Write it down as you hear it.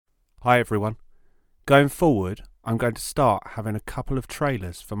Hi everyone. Going forward, I'm going to start having a couple of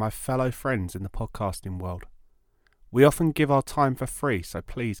trailers for my fellow friends in the podcasting world. We often give our time for free, so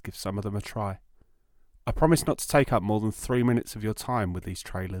please give some of them a try. I promise not to take up more than 3 minutes of your time with these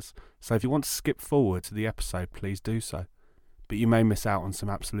trailers, so if you want to skip forward to the episode, please do so. But you may miss out on some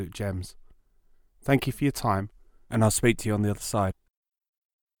absolute gems. Thank you for your time, and I'll speak to you on the other side.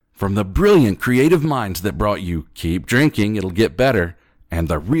 From the brilliant creative minds that brought you Keep Drinking, It'll Get Better, and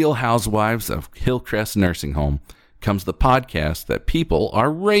The Real Housewives of Hillcrest Nursing Home, comes the podcast that people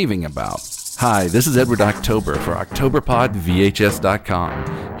are raving about. Hi, this is Edward October for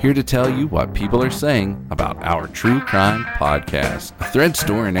OctoberPodVHS.com, here to tell you what people are saying about our true crime podcast. A thread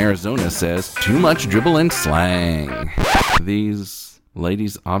store in Arizona says, too much dribble and slang. These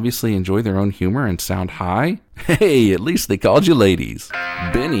ladies obviously enjoy their own humor and sound high. Hey, at least they called you ladies.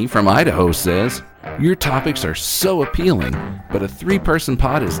 Benny from Idaho says, your topics are so appealing, but a 3-person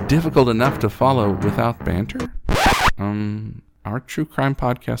pod is difficult enough to follow without banter? Our true crime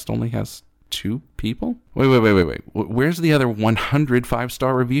podcast only has 2 people? Wait. Where's the other 100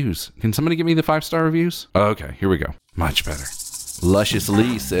 5-star reviews? Can somebody give me the 5-star reviews? Okay, here we go. Much better. Luscious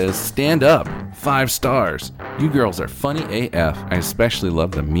Lee says, stand up, 5 stars. You girls are funny AF. I especially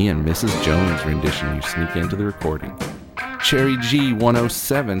love the me and Mrs. Jones rendition you sneak into the recording. Cherry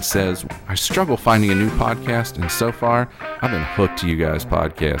G107 says, I struggle finding a new podcast, and so far, I've been hooked to you guys'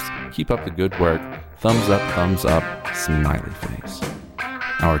 podcast. Keep up the good work. Thumbs up, smiley face.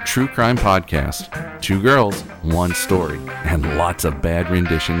 Our true crime podcast, 2 girls, 1 story, and lots of bad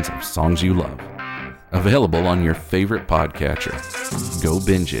renditions of songs you love. Available on your favorite podcatcher. Go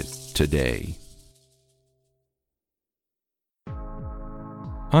binge it today.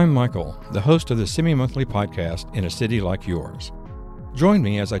 I'm Michael, the host of the semi-monthly podcast In a City Like Yours. Join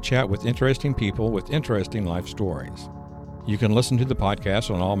me as I chat with interesting people with interesting life stories. You can listen to the podcast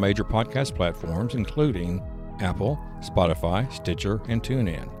on all major podcast platforms, including Apple, Spotify, Stitcher, and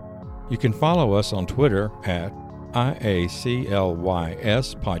TuneIn. You can follow us on Twitter at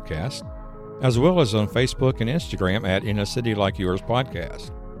IACLYS Podcast, as well as on Facebook and Instagram at In a City Like Yours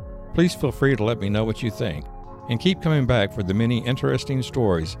Podcast. Please feel free to let me know what you think, and keep coming back for the many interesting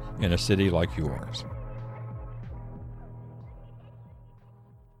stories in a city like yours.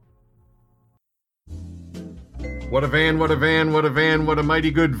 What a van, what a van, what a van, what a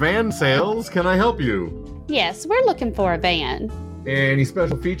mighty good van sales. Can I help you? Yes, we're looking for a van. Any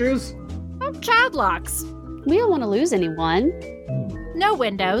special features? Child locks. We don't want to lose anyone. No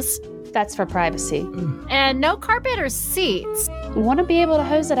windows. That's for privacy. And no carpet or seats. We want to be able to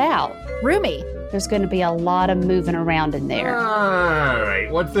hose it out. Roomy. There's going to be a lot of moving around in there. All right,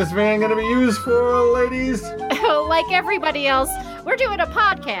 what's this van going to be used for, ladies? Like everybody else, we're doing a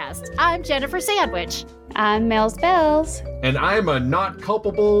podcast. I'm Jennifer Sandwich. I'm Mel's Bells. And I'm a not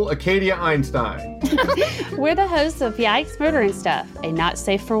culpable Acadia Einstein. We're the hosts of Yikes, Murder and Stuff, a not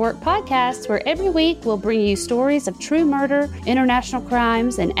safe for work podcast where every week we'll bring you stories of true murder, international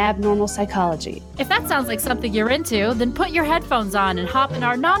crimes, and abnormal psychology. If that sounds like something you're into, then put your headphones on and hop in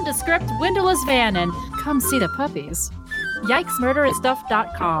our nondescript windowless van and come see the puppies.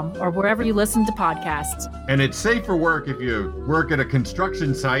 YikesMurderAndStuff.com or wherever you listen to podcasts. And it's safe for work if you work at a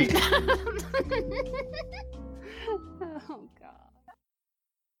construction site. Oh, God.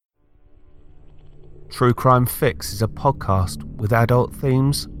 True Crime Fix is a podcast with adult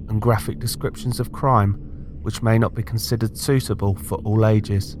themes and graphic descriptions of crime which may not be considered suitable for all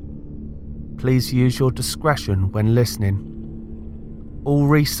ages. Please use your discretion when listening. All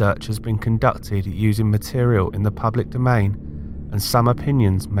research has been conducted using material in the public domain, and some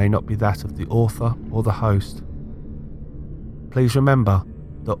opinions may not be that of the author or the host. Please remember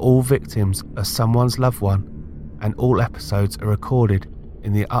that all victims are someone's loved one, and all episodes are recorded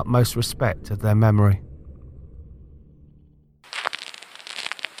in the utmost respect of their memory.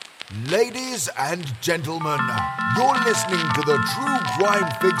 Ladies and gentlemen, you're listening to the True Crime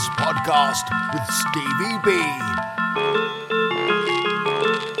Fix podcast with Stevie B.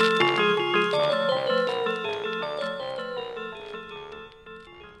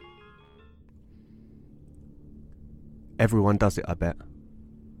 Everyone does it, I bet.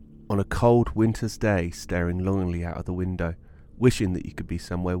 On a cold winter's day, staring longingly out of the window, wishing that you could be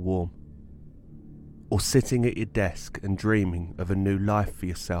somewhere warm. Or sitting at your desk and dreaming of a new life for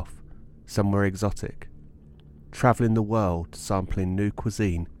yourself, somewhere exotic. Travelling the world, sampling new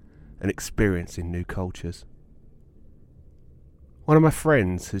cuisine and experiencing new cultures. One of my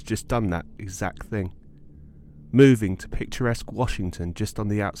friends has just done that exact thing. Moving to picturesque Washington just on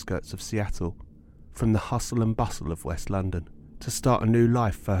the outskirts of Seattle, from the hustle and bustle of West London, to start a new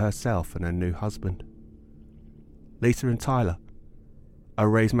life for herself and her new husband. Lita and Tyler I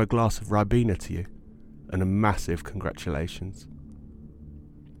raise my glass of Ribena to you, and a massive congratulations.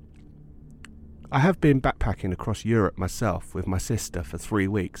 I have been backpacking across Europe myself with my sister for 3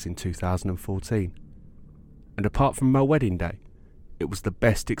 weeks in 2014, and apart from my wedding day, it was the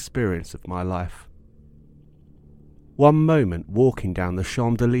best experience of my life. One moment walking down the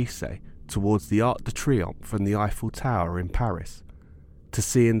Champs-Élysées towards the Arc de Triomphe from the Eiffel Tower in Paris, to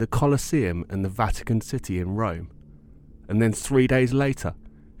seeing the Colosseum and the Vatican City in Rome, and then 3 days later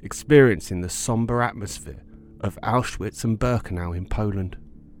experiencing the sombre atmosphere of Auschwitz and Birkenau in Poland.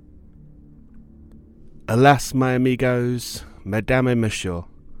 Alas, my amigos, mesdames et messieurs,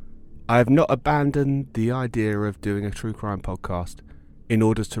 I have not abandoned the idea of doing a true crime podcast in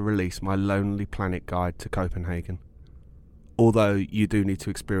order to release my Lonely Planet guide to Copenhagen. Although you do need to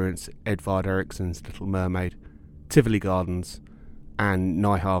experience Edvard Eriksson's Little Mermaid, Tivoli Gardens, and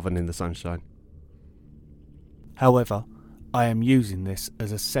Nyhavn in the sunshine. However, I am using this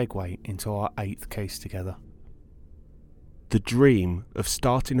as a segue into our 8th case together. The dream of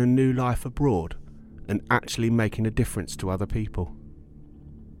starting a new life abroad and actually making a difference to other people.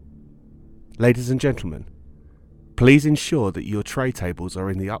 Ladies and gentlemen, please ensure that your tray tables are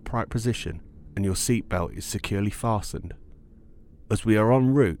in the upright position and your seatbelt is securely fastened, as we are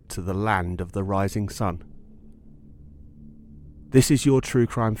en route to the land of the rising sun. This is your True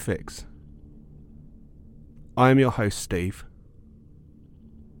Crime Fix. I am your host, Steve,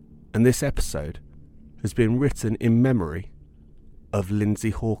 and this episode has been written in memory of Lindsay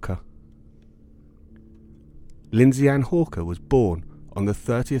Hawker. Lindsay Ann Hawker was born on the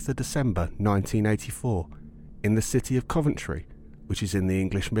 30th of December 1984 in the city of Coventry, which is in the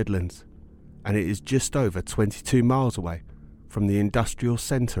English Midlands, and it is just over 22 miles away from the industrial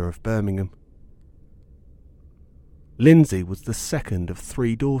centre of Birmingham. Lindsay was the second of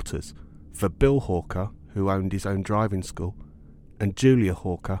 3 daughters for Bill Hawker, who owned his own driving school, and Julia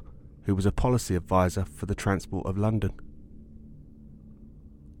Hawker, who was a policy advisor for the Transport of London.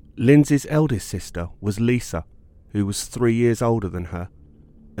 Lindsay's eldest sister was Lisa, who was 3 years older than her,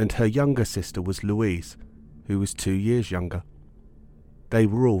 and her younger sister was Louise, who was 2 years younger. They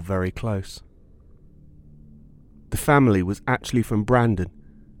were all very close. The family was actually from Brandon,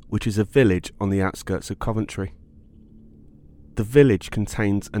 which is a village on the outskirts of Coventry. The village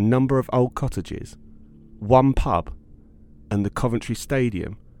contains a number of old cottages, 1 pub, and the Coventry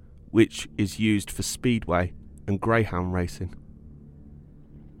Stadium, which is used for speedway and greyhound racing.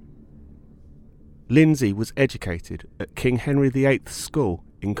 Lindsay was educated at King Henry VIII School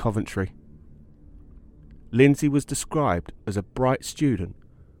in Coventry. Lindsay was described as a bright student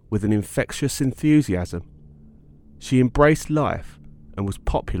with an infectious enthusiasm. She embraced life and was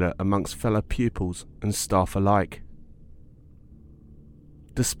popular amongst fellow pupils and staff alike.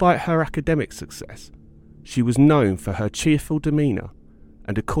 Despite her academic success, she was known for her cheerful demeanour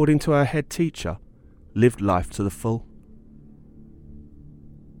and, according to her head teacher, lived life to the full.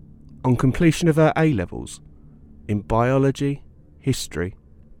 On completion of her A-levels in biology, history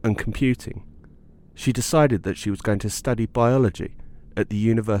and computing, she decided that she was going to study biology at the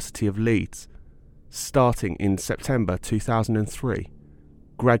University of Leeds, starting in September 2003,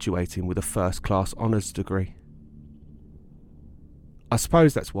 graduating with a first-class honours degree. I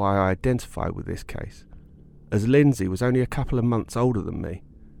suppose that's why I identify with this case, as Lindsay was only a couple of months older than me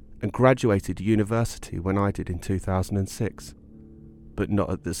and graduated university when I did in 2006, but not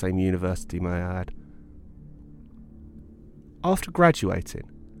at the same university, may I add. After graduating,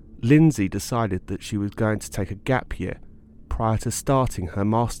 Lindsay decided that she was going to take a gap year prior to starting her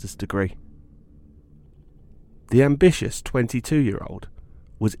master's degree. The ambitious 22-year-old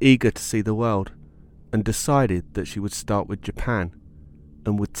was eager to see the world and decided that she would start with Japan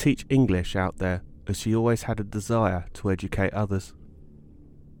and would teach English out there, as she always had a desire to educate others.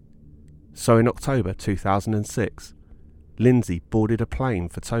 So in October 2006, Lindsay boarded a plane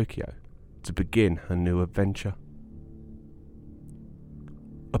for Tokyo to begin her new adventure.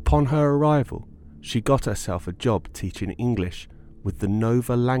 Upon her arrival, she got herself a job teaching English with the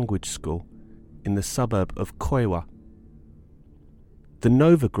Nova Language School in the suburb of Koiwa. The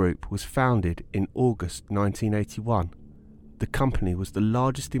Nova Group was founded in August 1981. The company was the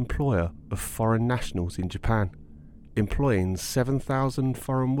largest employer of foreign nationals in Japan, employing 7,000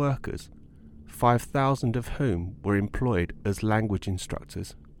 foreign workers, 5,000 of whom were employed as language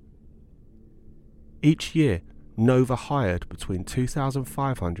instructors. Each year, Nova hired between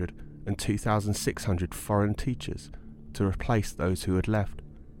 2,500 and 2,600 foreign teachers to replace those who had left.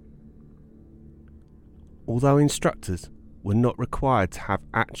 Although instructors were not required to have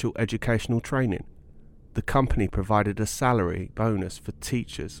actual educational training, the company provided a salary bonus for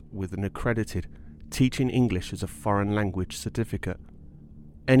teachers with an accredited Teaching English as a Foreign Language certificate,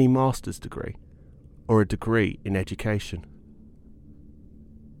 any master's degree, or a degree in education.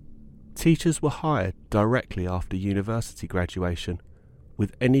 Teachers were hired directly after university graduation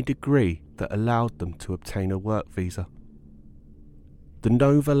with any degree that allowed them to obtain a work visa. The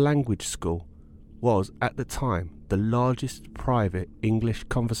Nova Language School was, at the time, the largest private English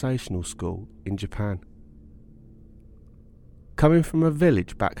conversational school in Japan. Coming from a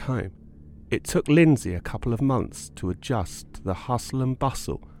village back home, it took Lindsay a couple of months to adjust to the hustle and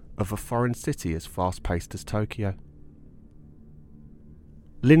bustle of a foreign city as fast-paced as Tokyo.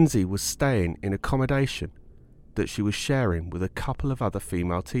 Lindsay was staying in accommodation that she was sharing with a couple of other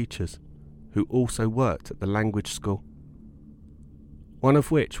female teachers who also worked at the language school, one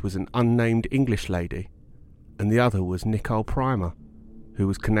of which was an unnamed English lady and the other was Nicole Primer, who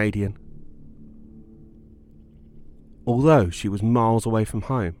was Canadian. Although she was miles away from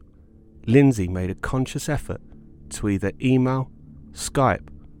home, Lindsay made a conscious effort to either email, Skype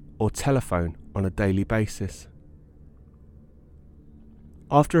or telephone on a daily basis.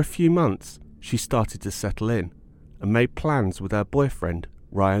 After a few months, she started to settle in and made plans with her boyfriend,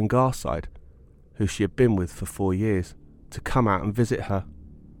 Ryan Garside, who she had been with for 4 years, to come out and visit her.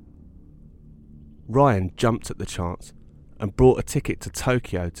 Ryan jumped at the chance and bought a ticket to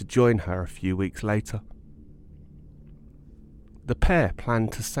Tokyo to join her a few weeks later. The pair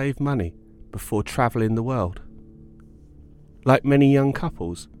planned to save money before travelling the world. Like many young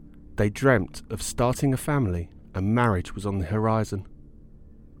couples, they dreamt of starting a family and marriage was on the horizon.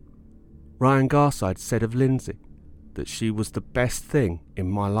 Ryan Garside said of Lindsay that she was the best thing in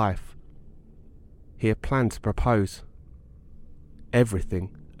my life. He had planned to propose.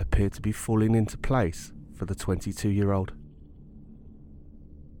 Everything appeared to be falling into place for the 22-year-old.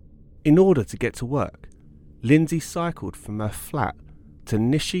 In order to get to work, Lindsay cycled from her flat to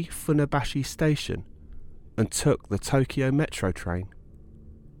Nishi Funabashi Station and took the Tokyo Metro train.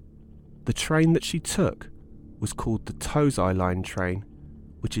 The train that she took was called the Tozai Line train,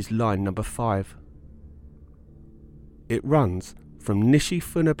 which is line number 5. It runs from Nishi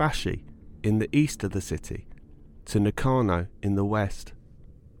Funabashi in the east of the city to Nakano in the west.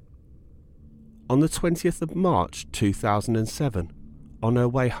 On the 20th of March 2007, on her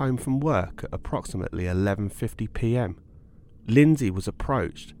way home from work at approximately 11:50 p.m, Lindsay was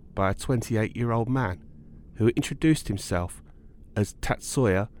approached by a 28-year-old man who introduced himself as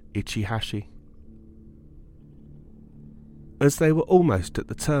Tatsuya Ichihashi. As they were almost at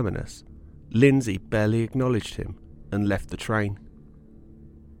the terminus, Lindsay barely acknowledged him and left the train.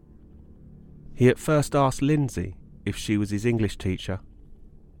 He at first asked Lindsay if she was his English teacher.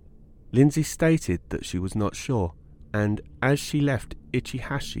 Lindsay stated that she was not sure, and as she left,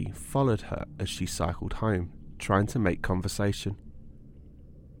 Ichihashi followed her as she cycled home, trying to make conversation.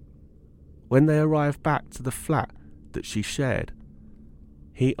 When they arrived back to the flat that she shared,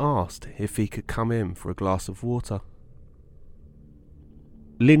 he asked if he could come in for a glass of water.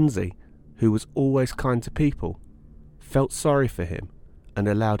 Lindsay, who was always kind to people, felt sorry for him and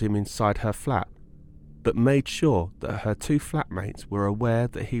allowed him inside her flat, but made sure that her 2 flatmates were aware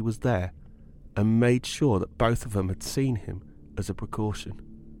that he was there and made sure that both of them had seen him as a precaution.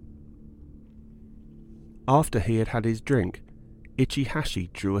 After he had had his drink,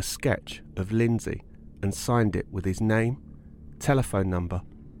 Ichihashi drew a sketch of Lindsay and signed it with his name, telephone number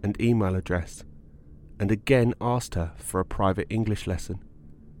and email address, and again asked her for a private English lesson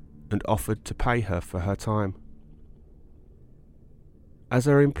and offered to pay her for her time. As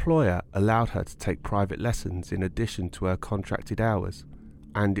her employer allowed her to take private lessons in addition to her contracted hours,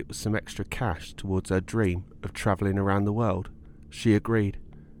 and it was some extra cash towards her dream of travelling around the world, she agreed.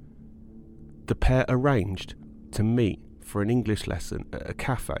 The pair arranged to meet for an English lesson at a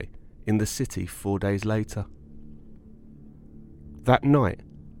cafe in the city 4 days later. That night,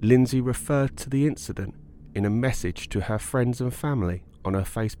 Lindsay referred to the incident in a message to her friends and family on her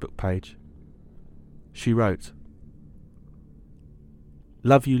Facebook page. She wrote,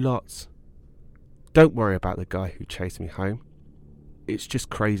 "Love you lots. Don't worry about the guy who chased me home. It's just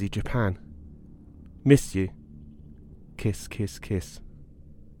crazy Japan. Miss you. Kiss, kiss, kiss."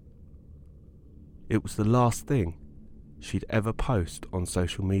 It was the last thing she'd ever post on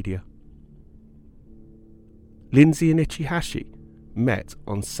social media. Lindsay and Ichihashi met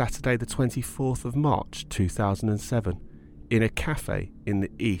on Saturday the 24th of March 2007 in a cafe in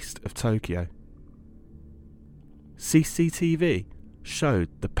the east of Tokyo. CCTV showed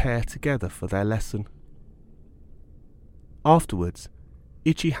the pair together for their lesson. Afterwards,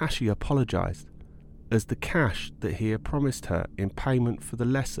 Ichihashi apologised as the cash that he had promised her in payment for the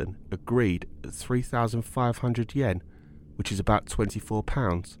lesson, agreed at 3,500 yen, which is about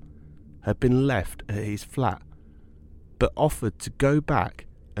 £24, had been left at his flat, but offered to go back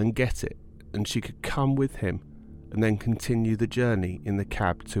and get it, and she could come with him and then continue the journey in the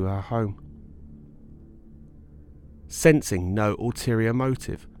cab to her home. Sensing no ulterior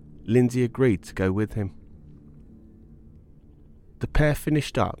motive, Lindsay agreed to go with him. The pair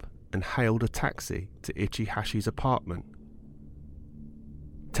finished up and hailed a taxi to Ichihashi's apartment.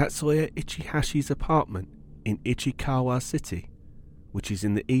 Tatsuya Ichihashi's apartment in Ichikawa City, which is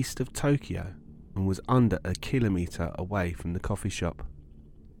in the east of Tokyo and was under a kilometre away from the coffee shop.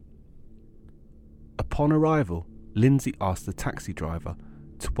 Upon arrival, Lindsay asked the taxi driver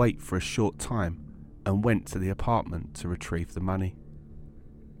to wait for a short time and went to the apartment to retrieve the money.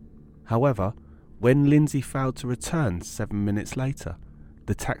 However, when Lindsay failed to return 7 minutes later,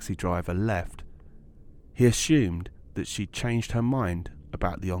 the taxi driver left. He assumed that she'd changed her mind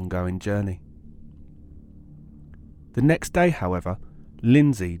about the ongoing journey. The next day, however,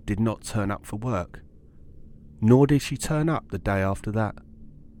 Lindsay did not turn up for work, nor did she turn up the day after that.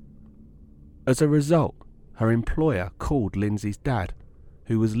 As a result, her employer called Lindsay's dad,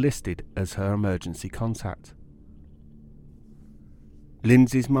 who was listed as her emergency contact.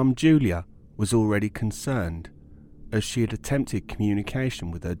 Lindsay's mum Julia was already concerned, as she had attempted communication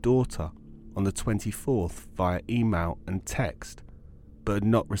with her daughter on the 24th via email and text, but had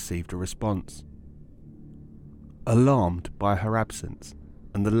not received a response. Alarmed by her absence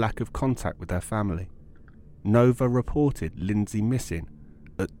and the lack of contact with her family, Nova reported Lindsay missing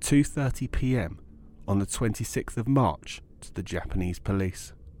at 2:30 p.m. on the 26th of March to the Japanese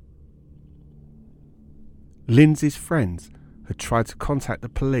police. Lindsay's friends had tried to contact the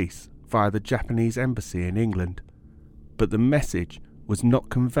police via the Japanese embassy in England, but the message was not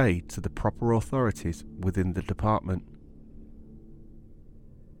conveyed to the proper authorities within the department.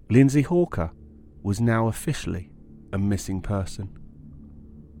 Lindsay Hawker was now officially a missing person.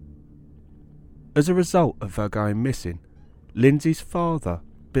 As a result of her going missing, Lindsay's father,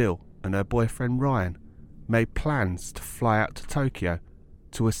 Bill, and her boyfriend Ryan made plans to fly out to Tokyo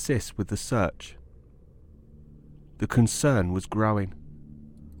to assist with the search. The concern was growing.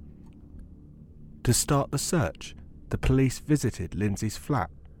 To start the search, the police visited Lindsay's flat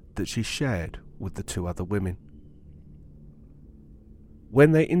that she shared with the two other women.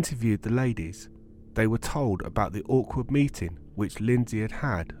 When they interviewed the ladies, they were told about the awkward meeting which Lindsay had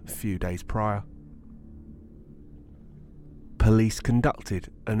had a few days prior. Police conducted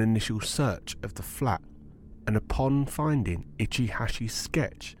an initial search of the flat, and upon finding Ichihashi's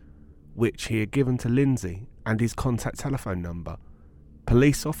sketch, which he had given to Lindsay, and his contact telephone number,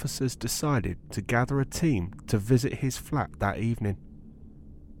 police officers decided to gather a team to visit his flat that evening.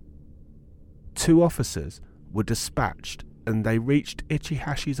 2 officers were dispatched and they reached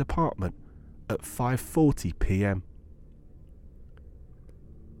Ichihashi's apartment at 5:40 p.m.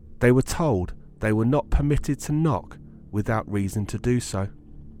 They were told they were not permitted to knock without reason to do so.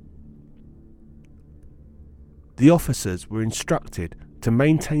 The officers were instructed to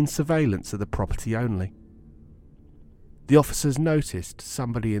maintain surveillance of the property only. The officers noticed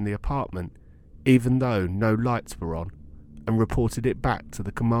somebody in the apartment, even though no lights were on, and reported it back to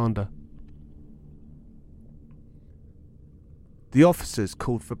the commander. The officers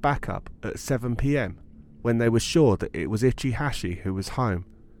called for backup at 7 p.m. when they were sure that it was Ichihashi who was home,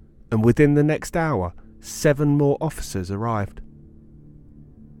 and within the next hour, 7 more officers arrived.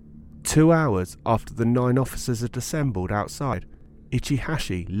 2 hours after the 9 officers had assembled outside,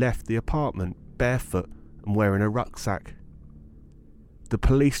 Ichihashi left the apartment barefoot and wearing a rucksack. The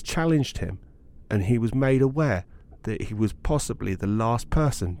police challenged him, and he was made aware that he was possibly the last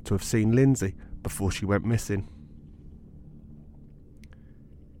person to have seen Lindsay before she went missing.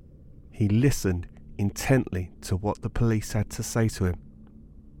 He listened intently to what the police had to say to him,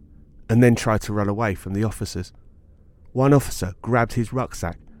 and then tried to run away from the officers. One officer grabbed his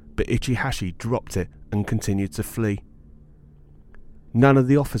rucksack, but Ichihashi dropped it and continued to flee. None of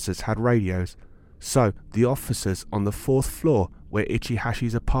the officers had radios, so the officers on the 4th floor where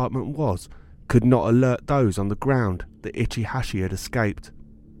Ichihashi's apartment was could not alert those on the ground that Ichihashi had escaped.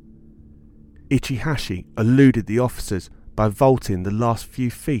 Ichihashi eluded the officers by vaulting the last few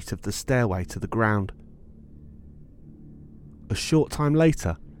feet of the stairway to the ground. A short time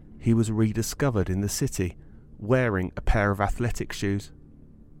later, he was rediscovered in the city, wearing a pair of athletic shoes.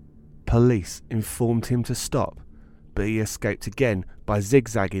 Police informed him to stop, but he escaped again by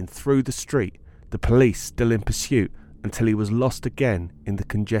zigzagging through the street, the police still in pursuit, until he was lost again in the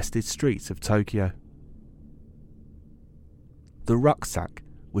congested streets of Tokyo. The rucksack,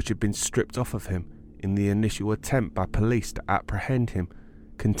 which had been stripped off of him in the initial attempt by police to apprehend him,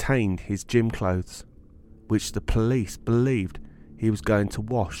 contained his gym clothes, which the police believed he was going to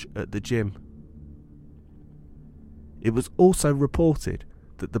wash at the gym. It was also reported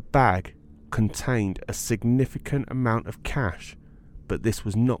that the bag contained a significant amount of cash, but this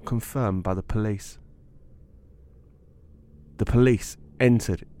was not confirmed by the police. The police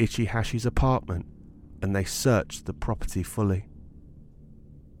entered Ichihashi's apartment and they searched the property fully.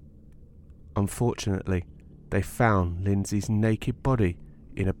 Unfortunately, they found Lindsay's naked body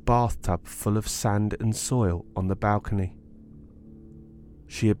in a bathtub full of sand and soil on the balcony.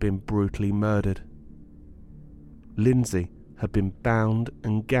 She had been brutally murdered. Lindsay had been bound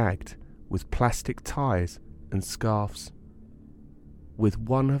and gagged with plastic ties and scarves, with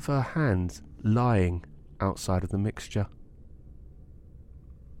one of her hands lying outside of the mixture.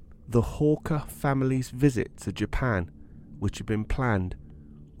 The Hawker family's visit to Japan, which had been planned,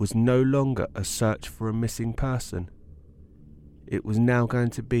 was no longer a search for a missing person. It was now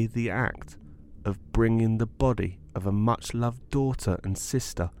going to be the act of bringing the body of a much-loved daughter and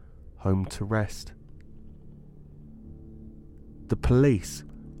sister home to rest. The police,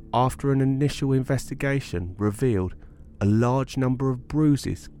 after an initial investigation, revealed a large number of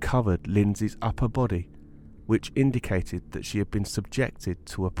bruises covered Lindsay's upper body, which indicated that she had been subjected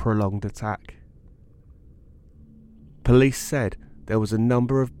to a prolonged attack. Police said there was a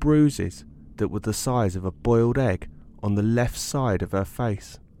number of bruises that were the size of a boiled egg on the left side of her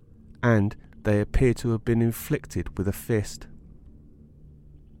face, and they appear to have been inflicted with a fist.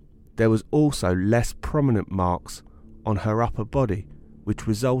 There was also less prominent marks on her upper body, which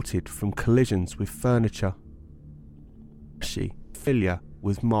resulted from collisions with furniture. She familiar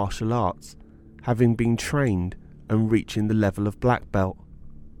with martial arts, having been trained and reaching the level of black belt.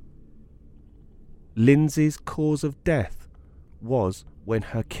 Lindsay's cause of death was when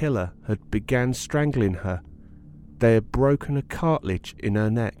her killer had began strangling her. They had broken a cartilage in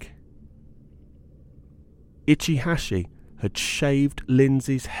her neck. Ichihashi had shaved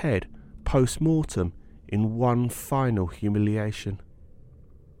Lindsay's head post-mortem in one final humiliation.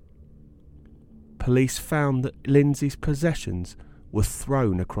 Police found that Lindsay's possessions were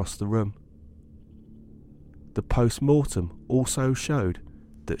thrown across the room. The post-mortem also showed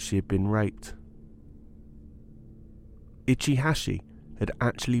that she had been raped. Ichihashi had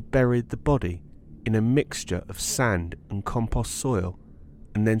actually buried the body in a mixture of sand and compost soil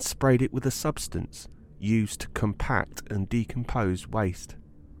and then sprayed it with a substance used to compact and decompose waste.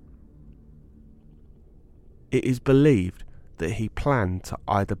 It is believed that he planned to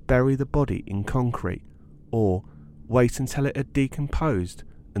either bury the body in concrete or wait until it had decomposed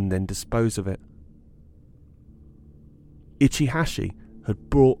and then dispose of it. Ichihashi had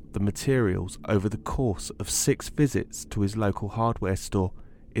brought the materials over the course of 6 visits to his local hardware store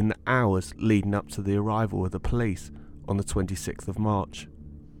in the hours leading up to the arrival of the police on the 26th of March.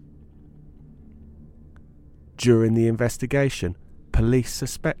 During the investigation, police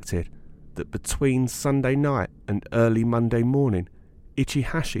suspected that between Sunday night and early Monday morning,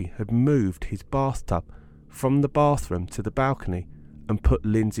 Ichihashi had moved his bathtub from the bathroom to the balcony and put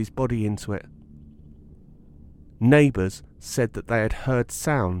Lindsay's body into it. Neighbours said that they had heard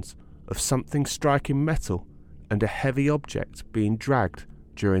sounds of something striking metal and a heavy object being dragged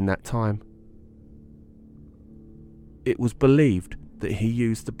during that time. It was believed that he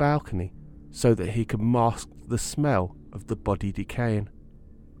used the balcony so that he could mask the smell of the body decaying.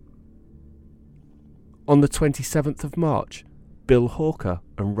 On the 27th of March, Bill Hawker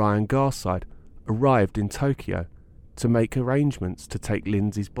and Ryan Garside arrived in Tokyo to make arrangements to take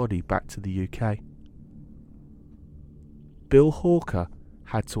Lindsay's body back to the UK. Bill Hawker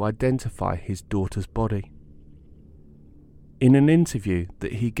had to identify his daughter's body. In an interview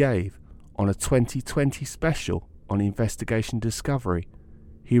that he gave on a 2020 special on Investigation Discovery,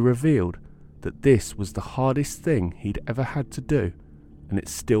 he revealed that this was the hardest thing he'd ever had to do, and it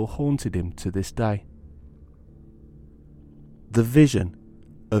still haunted him to this day. The vision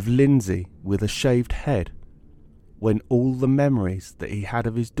of Lindsay with a shaved head, when all the memories that he had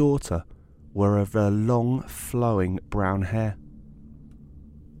of his daughter were of her long flowing brown hair.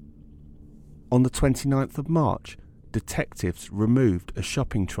 On the 29th of March, detectives removed a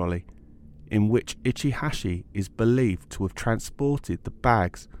shopping trolley in which Ichihashi is believed to have transported the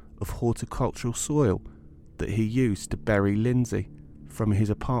bags of horticultural soil that he used to bury Lindsay from his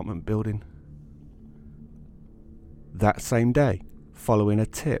apartment building. That same day, following a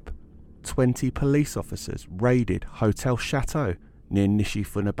tip, 20 police officers raided Hotel Chateau near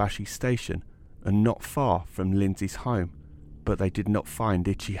Nishi-Funabashi Station and not far from Lindsay's home, but they did not find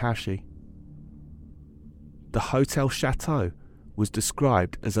Ichihashi. The Hotel Chateau was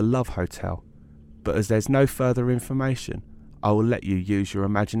described as a love hotel, but as there's no further information, I will let you use your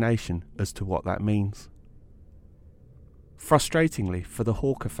imagination as to what that means. Frustratingly for the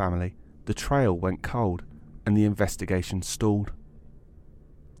Hawker family, the trail went cold and the investigation stalled.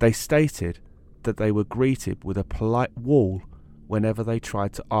 They stated that they were greeted with a polite wall whenever they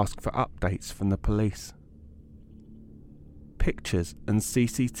tried to ask for updates from the police. Pictures and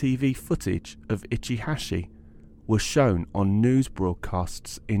CCTV footage of Ichihashi were shown on news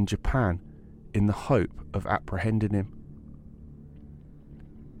broadcasts in Japan in the hope of apprehending him.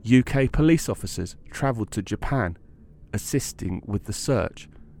 UK police officers travelled to Japan assisting with the search,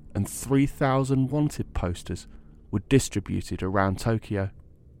 and 3,000 wanted posters were distributed around Tokyo.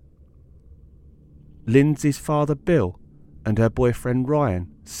 Lindsay's father Bill and her boyfriend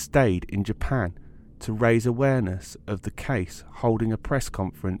Ryan stayed in Japan to raise awareness of the case, holding a press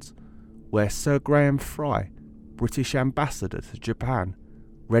conference where Sir Graham Fry, British ambassador to Japan,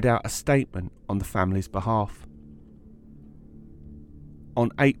 read out a statement on the family's behalf. On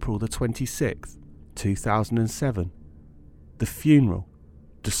April the 26th, 2007, the funeral,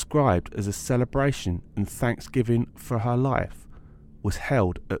 described as a celebration and thanksgiving for her life, was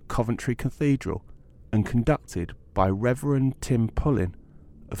held at Coventry Cathedral and conducted by Reverend Tim Pullin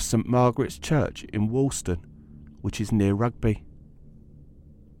of St Margaret's Church in Woolston, which is near Rugby.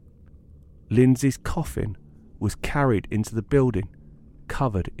 Lindsay's coffin was carried into the building,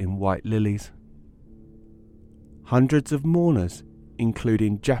 covered in white lilies. Hundreds of mourners,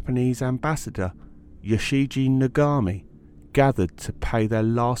 including Japanese ambassador Yoshiji Nagami, gathered to pay their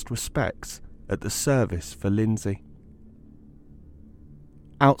last respects at the service for Lindsay.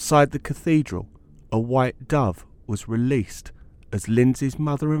 Outside the cathedral, a white dove was released as Lindsay's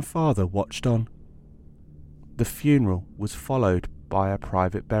mother and father watched on. The funeral was followed by a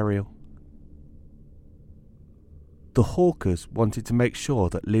private burial. The Hawkers wanted to make sure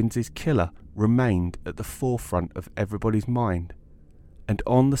that Lindsay's killer remained at the forefront of everybody's mind, and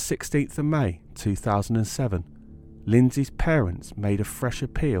on the 16th of May 2007, Lindsay's parents made a fresh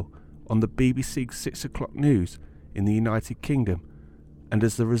appeal on the BBC 6 o'clock news in the United Kingdom, and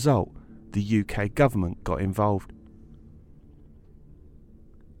as a result, the UK government got involved.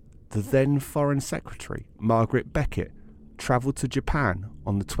 The then Foreign Secretary, Margaret Beckett, travelled to Japan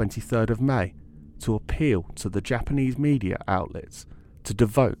on the 23rd of May to appeal to the Japanese media outlets to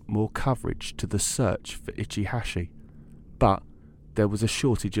devote more coverage to the search for Ichihashi, but there was a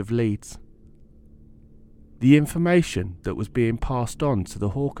shortage of leads. The information that was being passed on to the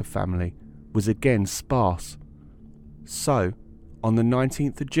Hawker family was again sparse. So, on the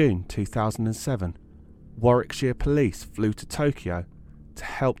 19th of June 2007, Warwickshire Police flew to Tokyo to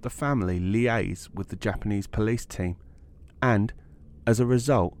help the family liaise with the Japanese police team, and, as a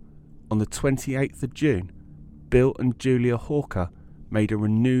result, on the 28th of June, Bill and Julia Hawker made a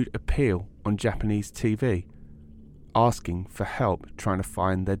renewed appeal on Japanese TV, asking for help trying to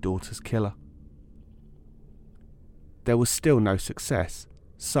find their daughter's killer. There was still no success,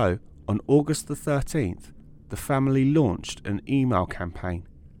 so on August the 13th, the family launched an email campaign,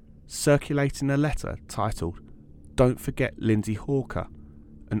 circulating a letter titled "Don't Forget Lindsay Hawker,"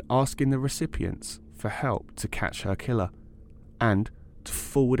 and asking the recipients for help to catch her killer, and to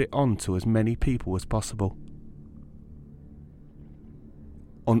forward it on to as many people as possible.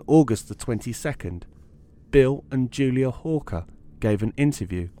 On August the 22nd, Bill and Julia Hawker gave an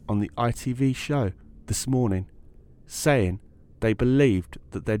interview on the ITV show This Morning, saying they believed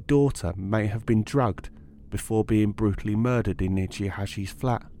that their daughter may have been drugged before being brutally murdered in Ichihashi's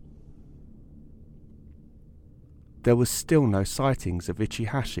flat. There was still no sightings of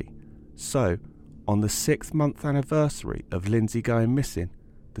Ichihashi, so on the 6th-month anniversary of Lindsay going missing,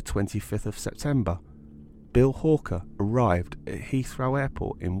 the 25th of September, Bill Hawker arrived at Heathrow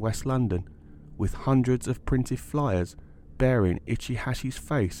Airport in West London with hundreds of printed flyers bearing Ichihashi's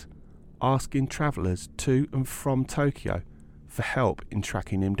face, asking travellers to and from Tokyo for help in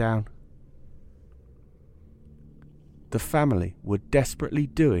tracking him down. The family were desperately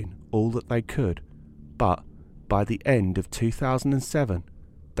doing all that they could, but by the end of 2007,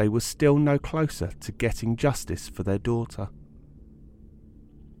 they were still no closer to getting justice for their daughter.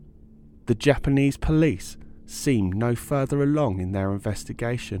 The Japanese police seemed no further along in their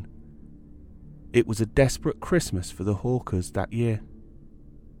investigation. It was a desperate Christmas for the Hawkers that year.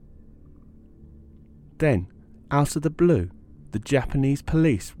 Then, out of the blue, the Japanese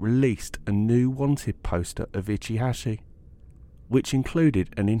police released a new wanted poster of Ichihashi, which included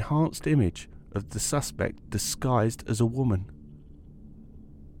an enhanced image of the suspect disguised as a woman.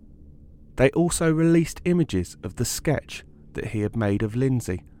 They also released images of the sketch that he had made of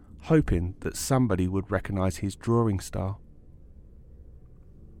Lindsay, hoping that somebody would recognise his drawing style.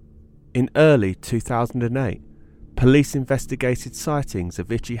 In early 2008, police investigated sightings of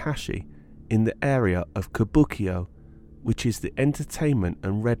Ichihashi in the area of Kabukiyo, which is the entertainment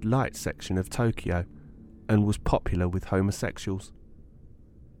and red light section of Tokyo, and was popular with homosexuals.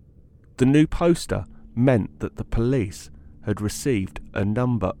 The new poster meant that the police had received a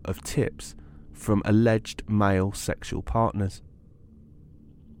number of tips from alleged male sexual partners.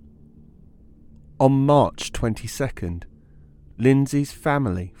 On March 22nd, Lindsay's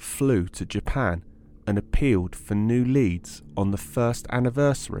family flew to Japan and appealed for new leads on the first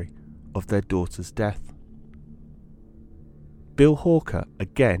anniversary of their daughter's death. Bill Hawker,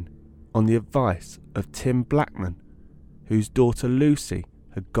 again on the advice of Tim Blackman, whose daughter Lucy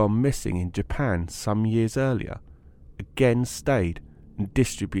had gone missing in Japan some years earlier, again stayed and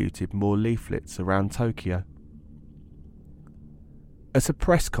distributed more leaflets around Tokyo. At a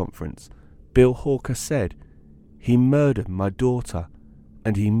press conference, Bill Hawker said, "He murdered my daughter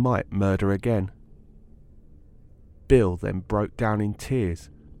and he might murder again." Bill then broke down in tears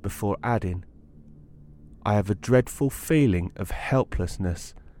before adding, "I have a dreadful feeling of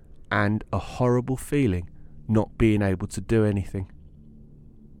helplessness and a horrible feeling not being able to do anything.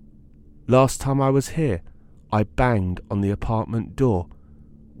 Last time I was here, I banged on the apartment door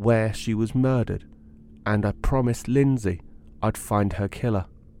where she was murdered, and I promised Lindsay I'd find her killer.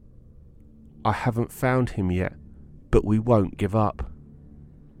 I haven't found him yet, but we won't give up."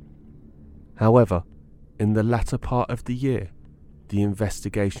 However, in the latter part of the year, the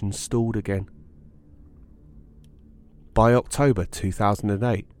investigation stalled again. By October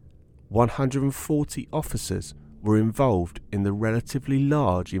 2008, 140 officers were involved in the relatively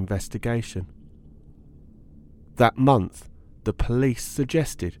large investigation. That month, the police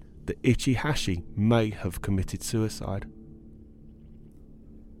suggested that Ichihashi may have committed suicide.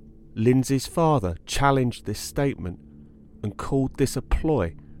 Lindsay's father challenged this statement and called this a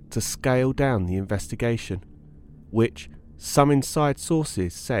ploy to scale down the investigation, which some inside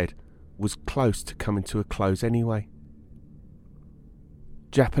sources said was close to coming to a close anyway.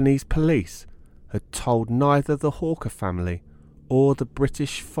 Japanese police had told neither the Hawker family or the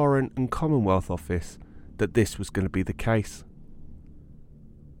British Foreign and Commonwealth Office that this was going to be the case.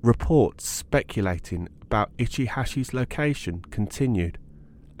 Reports speculating about Ichihashi's location continued,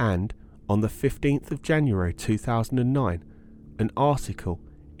 and on the 15th of January 2009, an article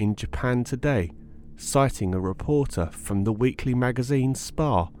in Japan Today citing a reporter from the weekly magazine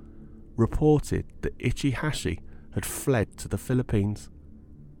Spar reported that Ichihashi had fled to the Philippines.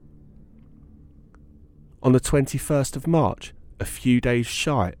 On the 21st of March, a few days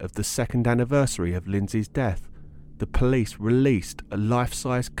shy of the second anniversary of Lindsay's death, the police released a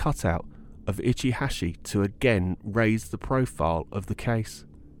life-size cutout of Ichihashi to again raise the profile of the case.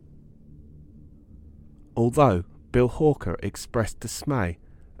 Although Bill Hawker expressed dismay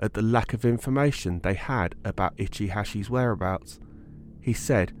at the lack of information they had about Ichihashi's whereabouts, he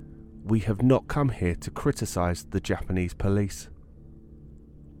said, "We have not come here to criticise the Japanese police."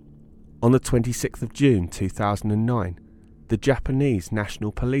 On the 26th of June 2009, the Japanese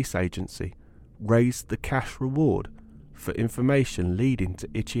National Police Agency raised the cash reward for information leading to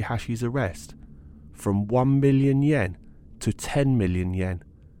Ichihashi's arrest from 1 million yen to 10 million yen,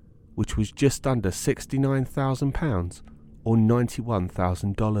 which was just under £69,000 or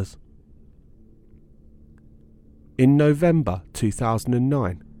 $91,000. In November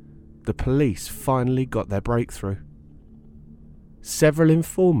 2009, the police finally got their breakthrough. Several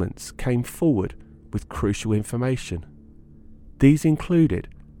informants came forward with crucial information. These included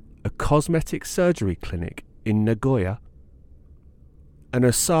a cosmetic surgery clinic in Nagoya, an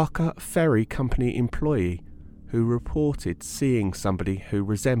Osaka ferry company employee who reported seeing somebody who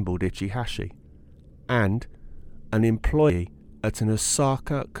resembled Ichihashi, and an employee at an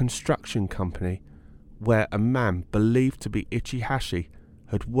Osaka construction company where a man believed to be Ichihashi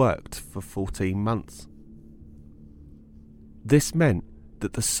had worked for 14 months. This meant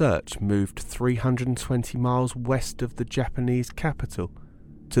that the search moved 320 miles west of the Japanese capital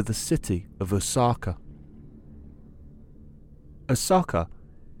to the city of Osaka. Osaka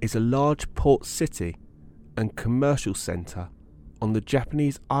is a large port city and commercial centre on the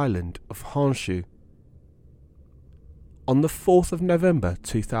Japanese island of Honshu. On the 4th of November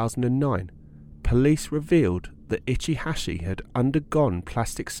 2009, police revealed that Ichihashi had undergone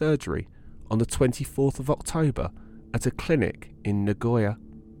plastic surgery on the 24th of October at a clinic in Nagoya.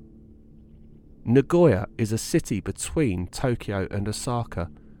 Nagoya is a city between Tokyo and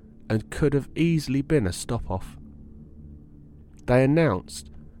Osaka and could have easily been a stop-off. They announced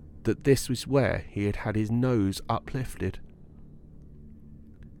that this was where he had had his nose uplifted.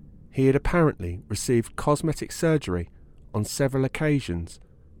 He had apparently received cosmetic surgery on several occasions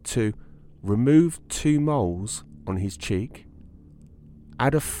to remove 2 moles on his cheek,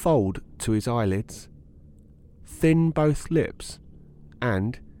 add a fold to his eyelids, thin both lips,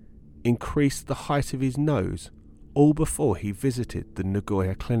 and increase the height of his nose, all before he visited the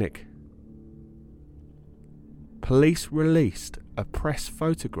Nagoya clinic. police released a press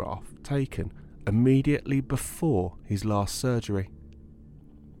photograph taken immediately before his last surgery.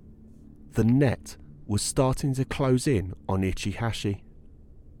 The net was starting to close in on Ichihashi.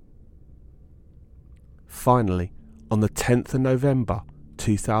 Finally, on the 10th of November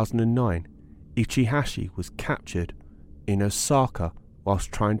 2009, Ichihashi was captured in Osaka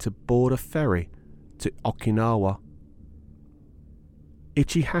whilst trying to board a ferry to Okinawa.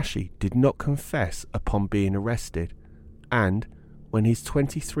 Ichihashi did not confess upon being arrested, and when his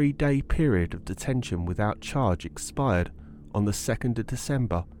 23-day period of detention without charge expired on the 2nd of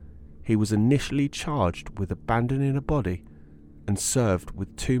December, he was initially charged with abandoning a body and served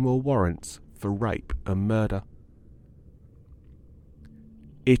with 2 more warrants for rape and murder.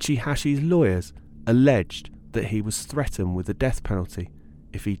 Ichihashi's lawyers alleged that he was threatened with the death penalty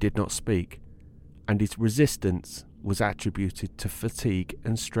if he did not speak, and his resistance was attributed to fatigue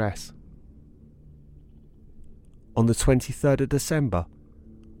and stress. On the 23rd of December,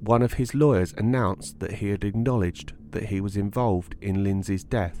 one of his lawyers announced that he had acknowledged that he was involved in Lindsay's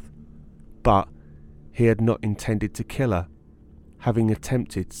death, but he had not intended to kill her, having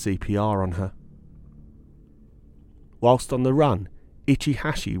attempted CPR on her. Whilst on the run,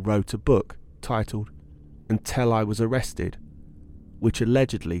 Ichihashi wrote a book titled Until I Was Arrested, which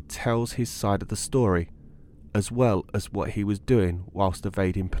allegedly tells his side of the story, as well as what he was doing whilst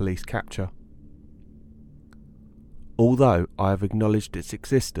evading police capture. Although I have acknowledged its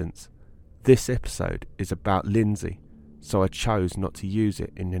existence, this episode is about Lindsay, so I chose not to use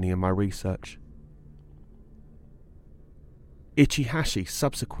it in any of my research. Ichihashi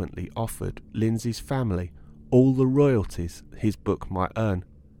subsequently offered Lindsay's family all the royalties his book might earn,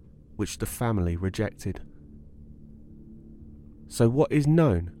 which the family rejected. So what is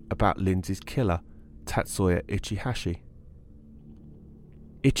known about Lindsay's killer, Tatsuya Ichihashi?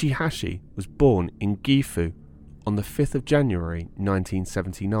 Ichihashi was born in Gifu on the 5th of January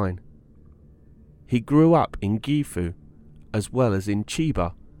 1979. He grew up in Gifu as well as in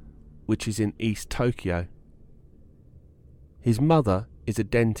Chiba, which is in East Tokyo. His mother is a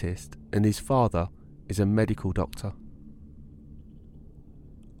dentist and his father is a medical doctor.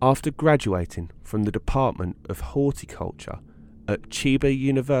 After graduating from the Department of Horticulture at Chiba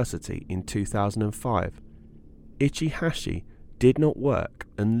University in 2005, Ichihashi did not work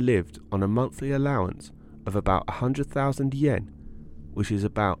and lived on a monthly allowance of about 100,000 yen, which is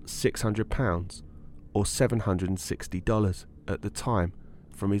about £600 or $760 at the time,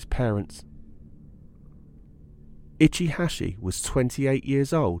 from his parents. Ichihashi was 28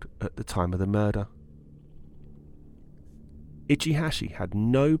 years old at the time of the murder. Ichihashi had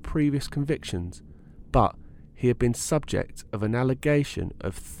no previous convictions, but he had been subject of an allegation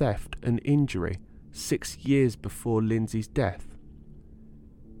of theft and injury 6 years before Lindsay's death.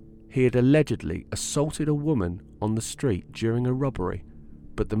 He had allegedly assaulted a woman on the street during a robbery,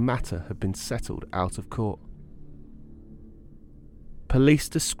 but the matter had been settled out of court. Police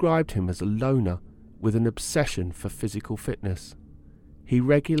described him as a loner with an obsession for physical fitness. He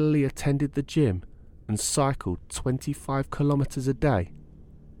regularly attended the gym and cycled 25 kilometers a day.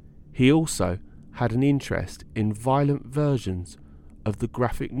 He also had an interest in violent versions of the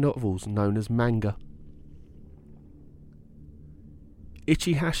graphic novels known as manga.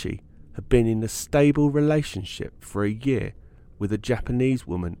 Ichihashi had been in a stable relationship for a year with a Japanese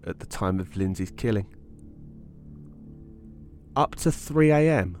woman at the time of Lindsay's killing. Up to 3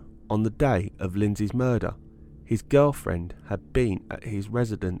 a.m. on the day of Lindsay's murder, his girlfriend had been at his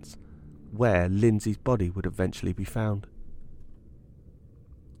residence where Lindsay's body would eventually be found.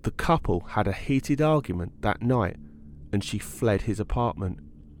 The couple had a heated argument that night and she fled his apartment,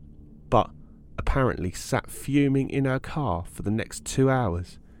 but apparently sat fuming in her car for the next 2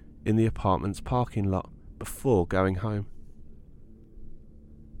 hours in the apartment's parking lot before going home.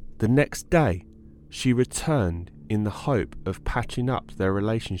 The next day, she returned in the hope of patching up their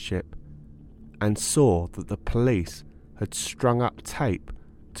relationship and saw that the police had strung up tape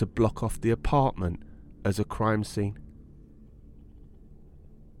to block off the apartment as a crime scene.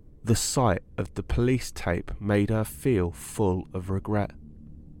 The sight of the police tape made her feel full of regret.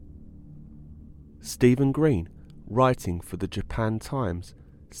 Stephen Green, writing for the Japan Times,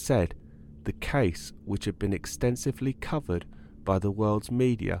 said the case, which had been extensively covered by the world's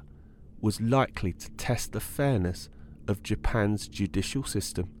media, was likely to test the fairness of Japan's judicial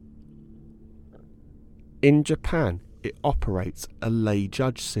system. In Japan, it operates a lay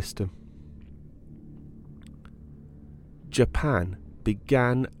judge system. Japan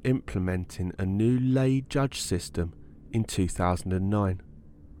began implementing a new lay judge system in 2009.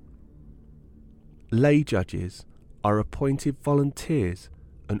 Lay judges are appointed volunteers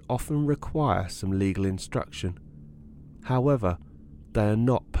and often require some legal instruction, However, they are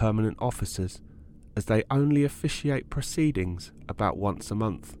not permanent officers, as they only officiate proceedings about once a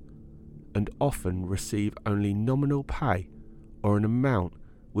month, and often receive only nominal pay or an amount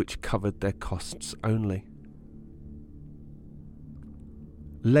which covered their costs only.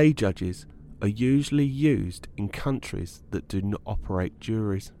 Lay judges are usually used in countries that do not operate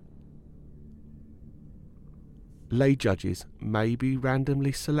juries. Lay judges may be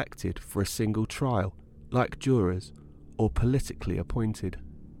randomly selected for a single trial, like jurors, or politically appointed.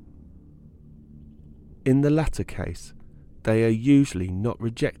 In the latter case, they are usually not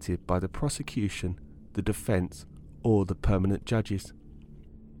rejected by the prosecution, the defence, or the permanent judges.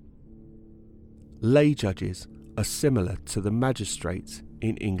 Lay judges are similar to the magistrates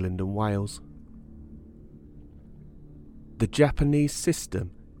in England and Wales. The Japanese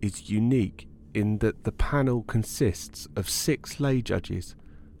system is unique in that the panel consists of 6 lay judges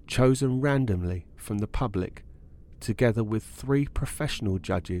chosen randomly from the public, together with 3 professional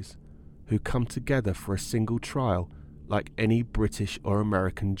judges who come together for a single trial like any British or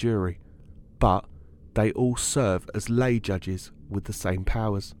American jury, but they all serve as lay judges with the same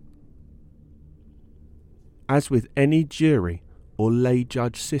powers. As with any jury or lay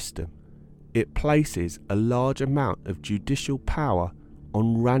judge system, it places a large amount of judicial power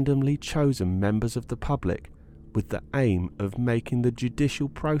on randomly chosen members of the public with the aim of making the judicial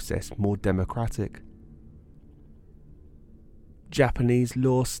process more democratic. Japanese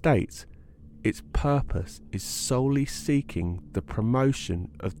law states its purpose is solely seeking the promotion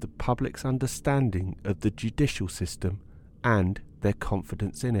of the public's understanding of the judicial system and their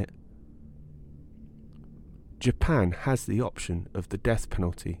confidence in it. Japan has the option of the death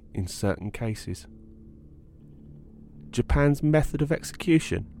penalty in certain cases. Japan's method of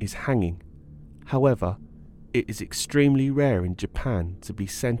execution is hanging. However, it is extremely rare in Japan to be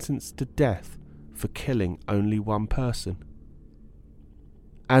sentenced to death for killing only one person.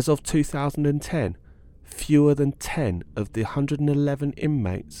 As of 2010, fewer than 10 of the 111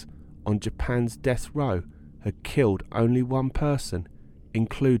 inmates on Japan's death row had killed only one person,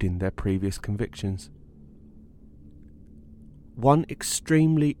 including their previous convictions. One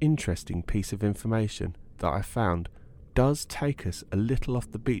extremely interesting piece of information that I found does take us a little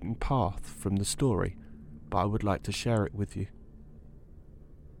off the beaten path from the story, but I would like to share it with you.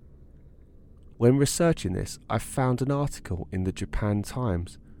 When researching this, I found an article in the Japan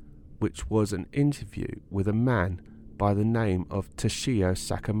Times, which was an interview with a man by the name of Toshio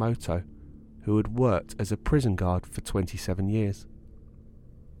Sakamoto, who had worked as a prison guard for 27 years.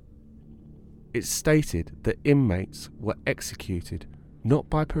 It stated that inmates were executed not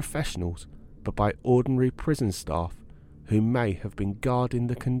by professionals, but by ordinary prison staff who may have been guarding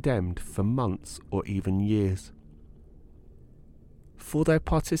the condemned for months or even years. For their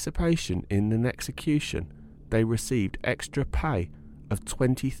participation in an execution, they received extra pay of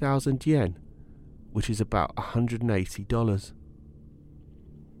 20,000 yen, which is about $180.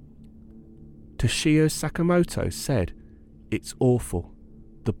 Toshio Sakamoto said, "It's awful.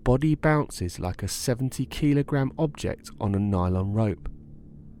 The body bounces like a 70-kilogram object on a nylon rope."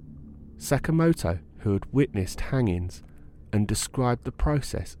 Sakamoto, who had witnessed hangings, and described the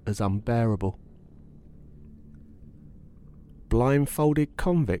process as unbearable. Blindfolded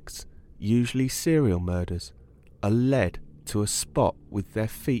convicts, usually serial murderers, are led to a spot with their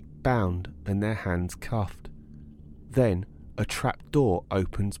feet bound and their hands cuffed. Then a trap door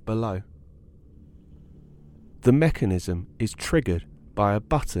opens below. The mechanism is triggered by a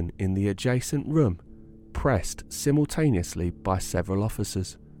button in the adjacent room, pressed simultaneously by several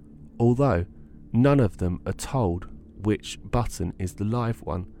officers, although none of them are told which button is the live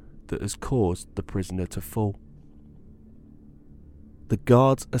one that has caused the prisoner to fall. The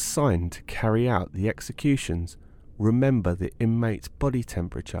guards assigned to carry out the executions remember the inmate's body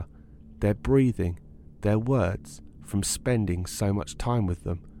temperature, their breathing, their words from spending so much time with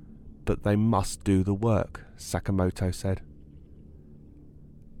them, but they must do the work, Sakamoto said.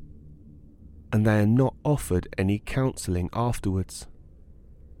 And they are not offered any counselling afterwards.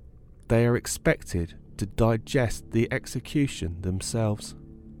 They are expected to digest the execution themselves.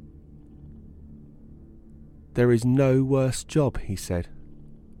 There is no worse job, he said.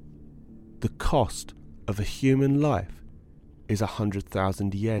 The cost of a human life is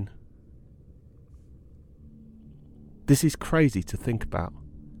 100,000 yen. This is crazy to think about.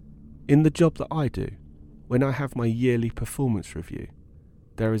 In the job that I do, when I have my yearly performance review,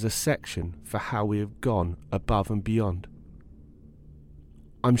 there is a section for how we have gone above and beyond.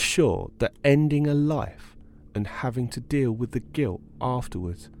 I'm sure that ending a life and having to deal with the guilt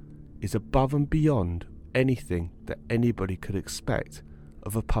afterwards is above and beyond anything that anybody could expect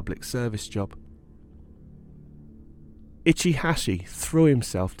of a public service job. Ichihashi threw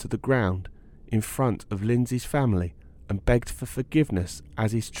himself to the ground in front of Lindsay's family and begged for forgiveness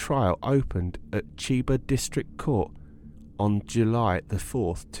as his trial opened at Chiba District Court on July the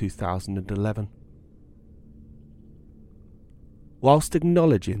 4th, 2011. Whilst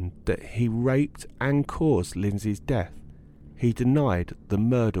acknowledging that he raped and caused Lindsay's death, he denied the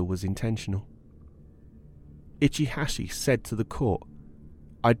murder was intentional. Ichihashi said to the court,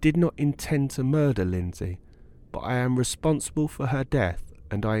 "I did not intend to murder Lindsay, but I am responsible for her death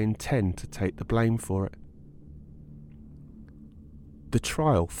and I intend to take the blame for it." The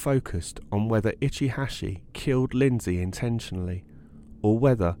trial focused on whether Ichihashi killed Lindsay intentionally or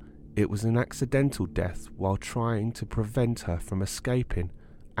whether it was an accidental death while trying to prevent her from escaping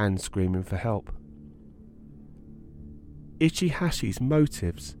and screaming for help. Ichihashi's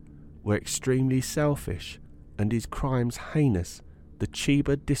motives were extremely selfish and his crimes heinous, the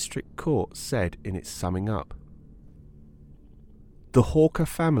Chiba District Court said in its summing up. The Hawker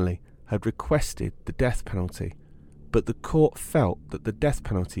family had requested the death penalty, but the court felt that the death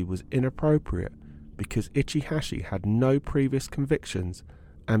penalty was inappropriate because Ichihashi had no previous convictions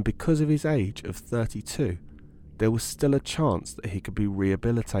and because of his age of 32, there was still a chance that he could be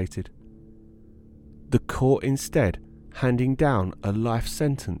rehabilitated. The court instead handing down a life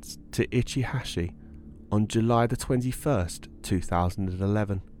sentence to Ichihashi on July the 21st,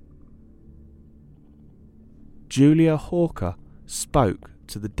 2011. Julia Hawker spoke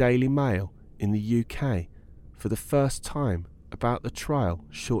to the Daily Mail in the UK for the first time about the trial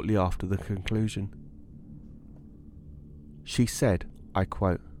shortly after the conclusion. She said, I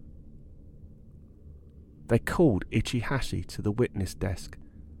quote, "They called Ichihashi to the witness desk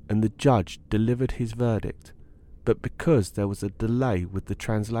and the judge delivered his verdict, but because there was a delay with the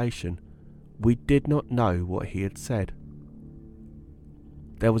translation, we did not know what he had said.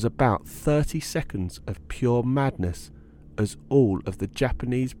 There was about 30 seconds of pure madness as all of the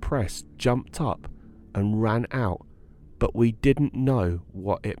Japanese press jumped up and ran out, but we didn't know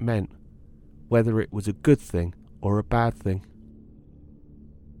what it meant, whether it was a good thing or a bad thing.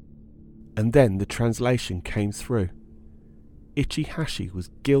 And then the translation came through. Ichihashi was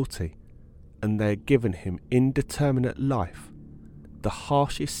guilty and they had given him indeterminate life, the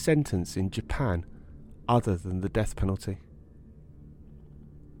harshest sentence in Japan other than the death penalty.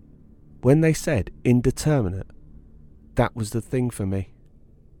 When they said indeterminate, that was the thing for me.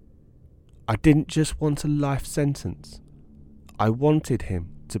 I didn't just want a life sentence. I wanted him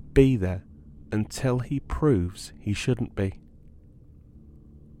to be there until he proves he shouldn't be.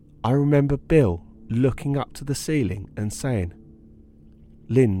 I remember Bill looking up to the ceiling and saying,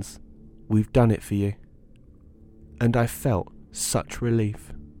 'Linz, we've done it for you.' And I felt such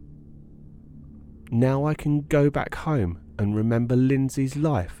relief. Now I can go back home and remember Lindsay's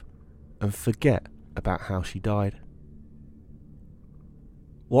life and forget about how she died.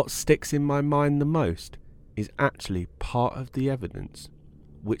 What sticks in my mind the most is actually part of the evidence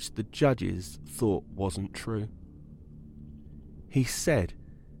which the judges thought wasn't true. He said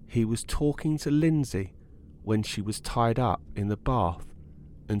he was talking to Lindsay when she was tied up in the bath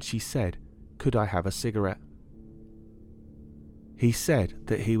and she said, 'Could I have a cigarette?' He said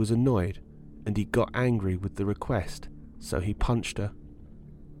that he was annoyed and he got angry with the request, so he punched her.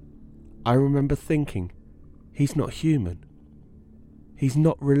 I remember thinking, he's not human. He's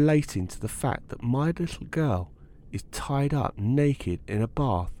not relating to the fact that my little girl is tied up naked in a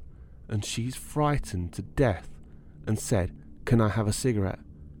bath and she's frightened to death and said, 'Can I have a cigarette?'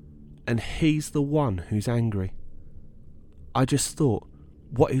 And he's the one who's angry. I just thought,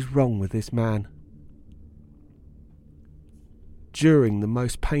 what is wrong with this man? During the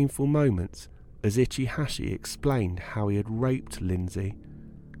most painful moments, as Ichihashi explained how he had raped Lindsay,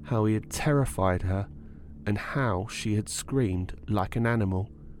 how he had terrified her, and how she had screamed like an animal,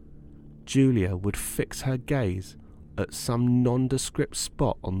 Julia would fix her gaze at some nondescript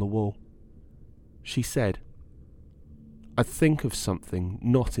spot on the wall. She said, "I'd think of something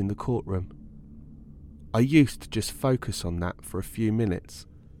not in the courtroom. I used to just focus on that for a few minutes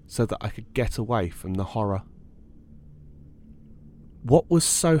so that I could get away from the horror." What was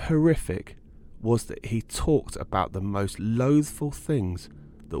so horrific was that he talked about the most loathful things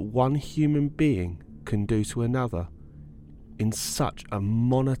that one human being can do to another in such a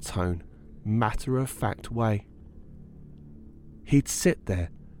monotone, matter-of-fact way. He'd sit there,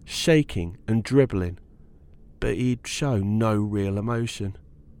 shaking and dribbling, but he'd show no real emotion.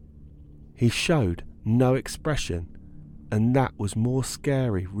 He showed no expression, and that was more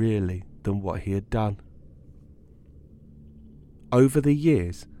scary, really, than what he had done. Over the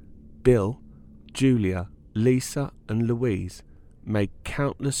years, Bill, Julia, Lisa and Louise made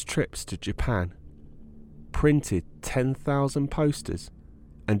countless trips to Japan. printed 10,000 posters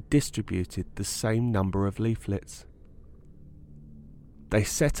and distributed the same number of leaflets. They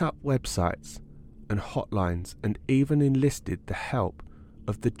set up websites and hotlines and even enlisted the help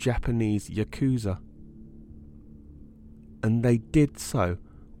of the Japanese Yakuza. And they did so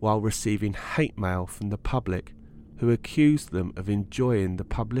while receiving hate mail from the public who accused them of enjoying the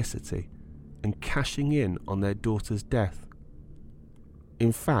publicity and cashing in on their daughter's death.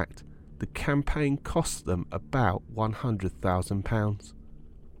 In fact, the campaign cost them about £100,000.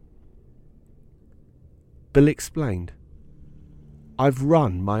 Bill explained, "I've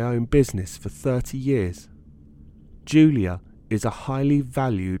run my own business for 30 years. Julia is a highly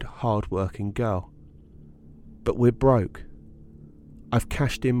valued, hard-working girl. But we're broke. I've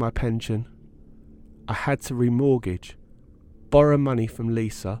cashed in my pension. I had to remortgage, borrow money from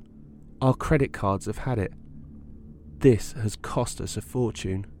Lisa. Our credit cards have had it. This has cost us a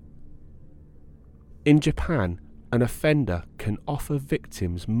fortune." In Japan, an offender can offer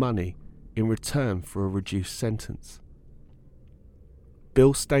victims money in return for a reduced sentence.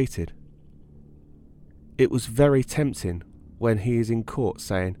 Bill stated, "It was very tempting when he is in court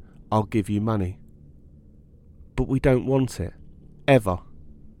saying, 'I'll give you money.' But we don't want it, ever.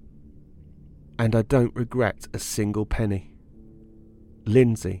 And I don't regret a single penny.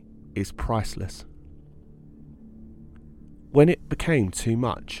 Lindsay is priceless." When it became too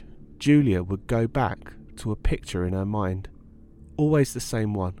much, Julia would go back to a picture in her mind, always the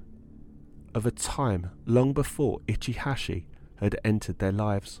same one, of a time long before Ichihashi had entered their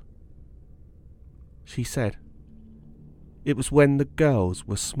lives. She said, "It was when the girls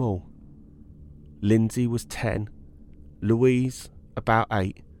were small. Lindsay was 10, Louise about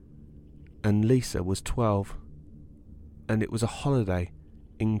 8, and Lisa was 12, and it was a holiday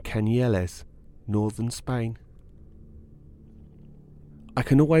in Canyelles, northern Spain. I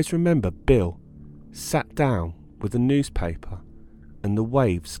can always remember Bill sat down with a newspaper and the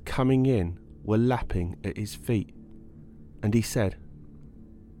waves coming in were lapping at his feet, and he said,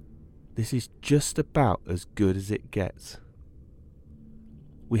 'This is just about as good as it gets.'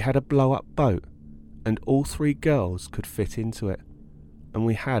 We had a blow-up boat and all 3 girls could fit into it, and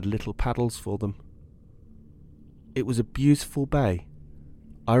we had little paddles for them. It was a beautiful bay.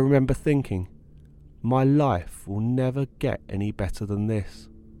 I remember thinking, my life will never get any better than this.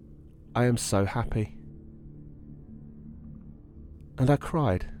 I am so happy." And I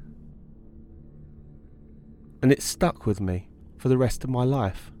cried. And it stuck with me for the rest of my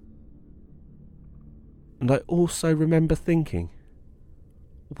life. And I also remember thinking,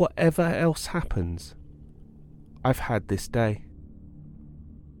 whatever else happens, I've had this day.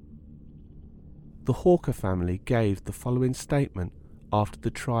 The Hawker family gave the following statement after the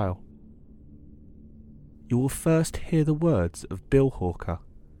trial. You will first hear the words of Bill Hawker,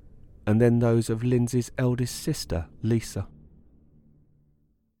 and then those of Lindsay's eldest sister, Lisa.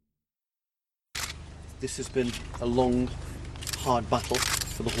 This has been a long, hard battle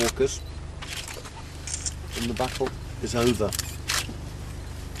for the Hawkers, and the battle is over.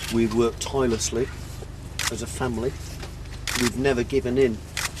 We've worked tirelessly as a family. We've never given in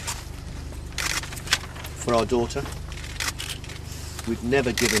for our daughter. We've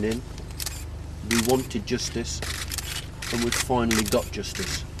never given in. We wanted justice, and we've finally got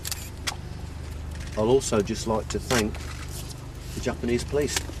justice. I'll also just like to thank the Japanese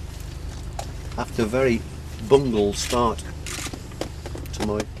police. After a very bungled start to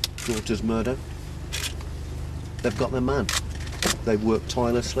my daughter's murder, they've got their man. They've worked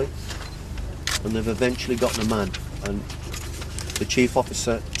tirelessly, and they've eventually got the man. And the chief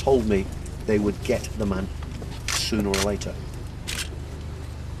officer told me they would get the man sooner or later.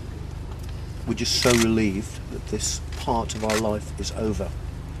 We're just so relieved that this part of our life is over.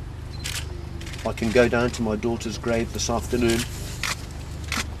 I can go down to my daughter's grave this afternoon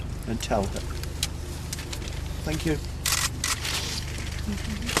and tell her. Thank you.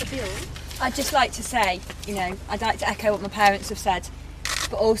 I'd just like to say, I'd like to echo what my parents have said,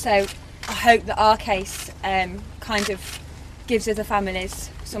 but also I hope that our case kind of gives other families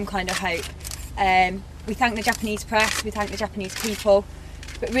some kind of hope. We thank the Japanese press, we thank the Japanese people,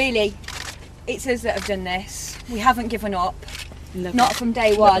 but really it's us that have done this. We haven't given up, not from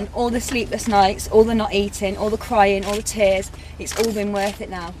day one. All the sleepless nights, all the not eating, all the crying, all the tears, it's all been worth it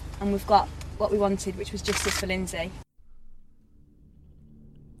now, and we've got what we wanted, which was justice for Lindsay.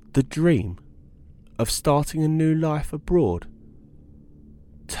 The dream of starting a new life abroad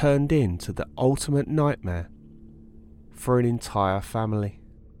turned into the ultimate nightmare for an entire family.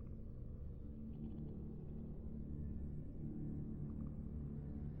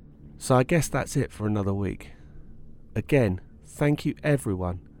 So I guess that's it for another week. Again, thank you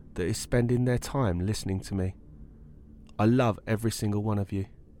everyone that is spending their time listening to me. I love every single one of you.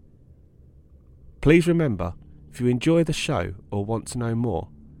 Please remember, if you enjoy the show or want to know more,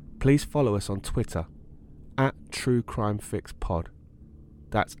 please follow us on Twitter at True Crime Fix Pod.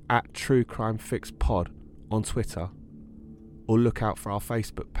 That's at True Crime Fix Pod on Twitter, or look out for our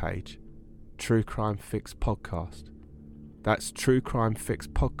Facebook page, True Crime Fix Podcast. That's True Crime Fix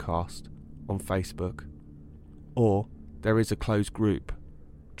Podcast on Facebook, or there is a closed group,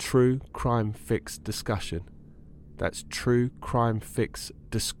 True Crime Fix Discussion. That's True Crime Fix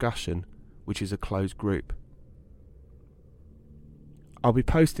Discussion, which is a closed group. I'll be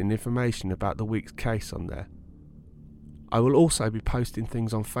posting information about the week's case on there. I will also be posting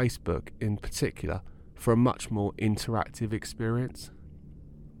things on Facebook in particular for a much more interactive experience.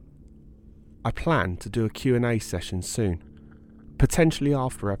 I plan to do a Q&A session soon, potentially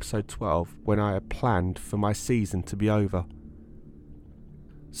after episode 12, when I had planned for my season to be over.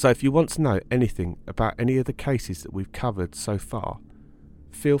 So if you want to know anything about any of the cases that we've covered so far,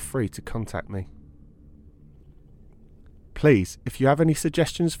 feel free to contact me. Please, if you have any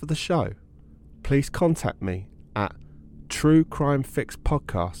suggestions for the show, please contact me at True Crime Fix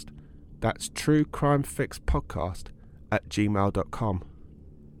Podcast. That's True Crime Fix Podcast at gmail.com.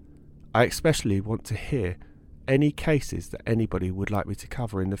 I especially want to hear any cases that anybody would like me to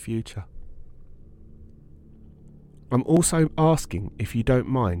cover in the future. I'm also asking if you don't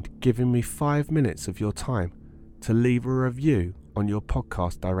mind giving me 5 minutes of your time to leave a review on your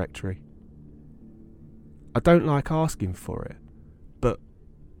podcast directory. I don't like asking for it, but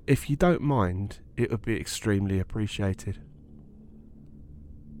if you don't mind, it would be extremely appreciated.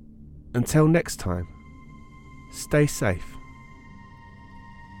 Until next time, stay safe,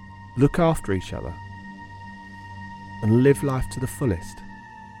 look after each other, and live life to the fullest,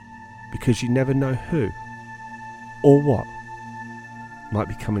 because you never know who or what might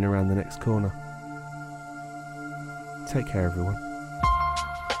be coming around the next corner. Take care, everyone.